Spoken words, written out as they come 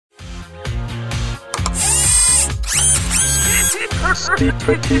I'm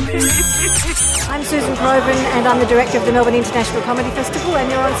Susan Proven and I'm the director of the Melbourne International Comedy Festival,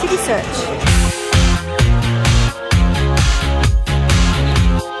 and you're on City Search.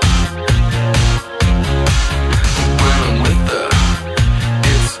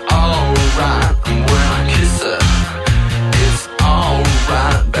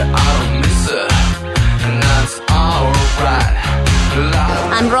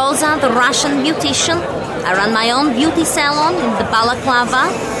 I'm Rosa, the Russian beautician. I run my own beauty salon in the Balaclava,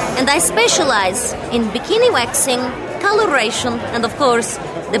 and I specialize in bikini waxing, coloration, and of course,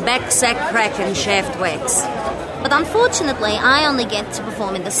 the back sack crack and shaft wax. But unfortunately, I only get to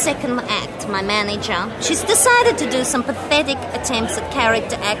perform in the second act. My manager, she's decided to do some pathetic attempts at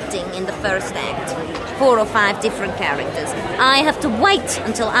character acting in the first act. 4 or 5 different characters. I have to wait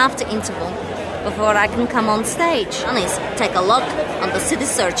until after interval before I can come on stage. Honest, take a look on the City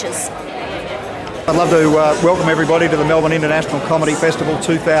Searches. I'd love to welcome everybody to the Melbourne International Comedy Festival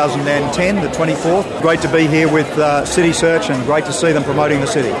 2010, the 24th. Great to be here with City Search and great to see them promoting the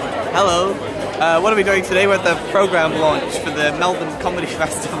city. Hello. What are we doing today? We're at the programme launch for the Melbourne Comedy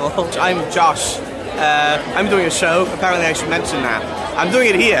Festival. I'm Josh. I'm doing a show. Apparently I should mention that. I'm doing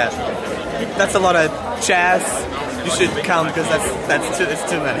it here. That's a lot of chairs. You should come because it's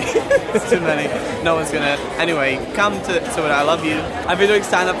too many. It's too many. No one's gonna. Anyway, come to it. I love you. I've been doing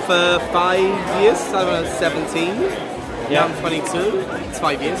stand-up for 5 years. I was 17. Now I'm 22. It's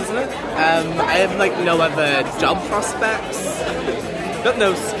 5 years, isn't it? I have no other job prospects. Got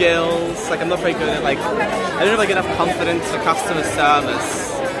no skills. I'm not very good at I don't have enough confidence for customer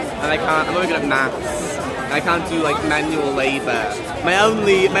service, and I'm not very good at maths. And I can't do manual labour. My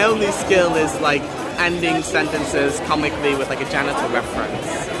only skill is ending sentences comically with a janitor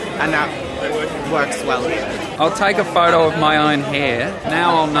reference, and that works well here. I'll take a photo of my own hair.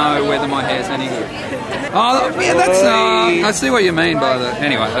 Now I'll know whether my hair's any good. Oh, yeah, that's... I see what you mean by that.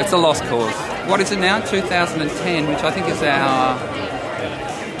 Anyway, it's a lost cause. What is it now? 2010, which I think is our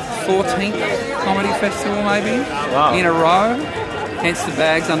 14th comedy festival, maybe, in a row. Hence the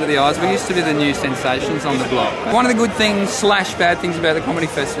bags under the eyes. We used to be the new sensations on the block. One of the good things / bad things about the comedy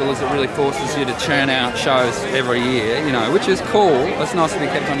festival is it really forces you to churn out shows every year, which is cool. It's nice to be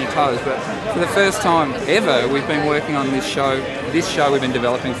kept on your toes. But for the first time ever, we've been working on this show. This show we've been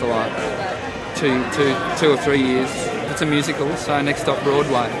developing for 2 or 3 years. It's a musical, so next stop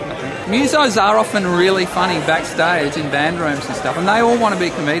Broadway. Musos are often really funny backstage in band rooms and stuff, and they all want to be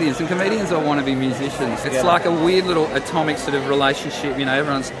comedians, and comedians all want to be musicians. It's like a weird little atomic sort of relationship,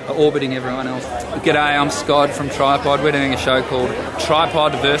 everyone's orbiting everyone else. G'day, I'm Scott from Tripod. We're doing a show called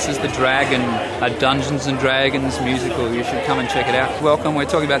Tripod versus the Dragon, a Dungeons and Dragons musical. You should come and check it out. Welcome, we're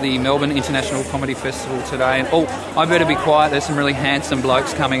talking about the Melbourne International Comedy Festival today, and I better be quiet, there's some really handsome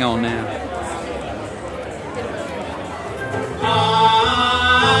blokes coming on now.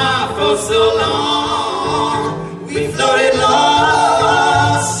 For so long, we floated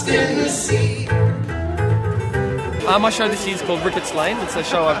lost in the sea. My show this year is called Ricketts Lane. It's a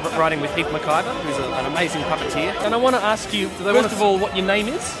show I'm writing with Heath McIver, who's an amazing puppeteer. And I want to ask you, first of all, what your name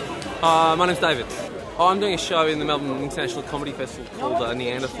is? My name's David. I'm doing a show in the Melbourne International Comedy Festival called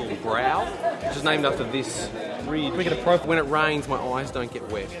Neanderthal Brow, which is named after this ridge. Can we get a profile? When it rains, my eyes don't get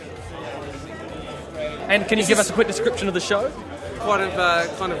wet. And can you give us a quick description of the show? Kind of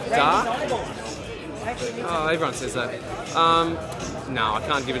dark. Oh, everyone says that. No, I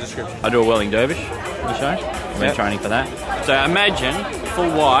can't give a description. I do a whirling dervish in the show. I've been training for that. So imagine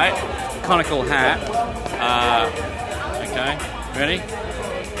full white, conical hat. Okay, ready?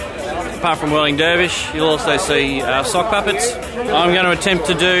 Apart from whirling dervish, you'll also see sock puppets. I'm going to attempt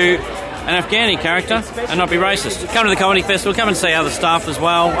to do an Afghani character and not be racist. Come to the comedy festival, come and see other stuff as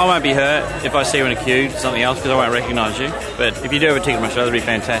well. I won't be hurt if I see you in a queue for something else because I won't recognise you. But if you do have a ticket to my show, that'd be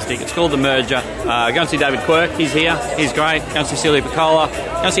fantastic. It's called The Merger. Go and see David Quirk, he's here, he's great. Go and see Celia Piccola,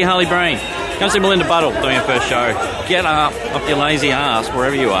 go and see Harley Breen. Go and see Melinda Buttle doing her first show. Get up off your lazy ass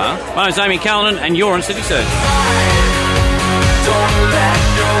wherever you are. My name's Amy Callanan and you're on City Search.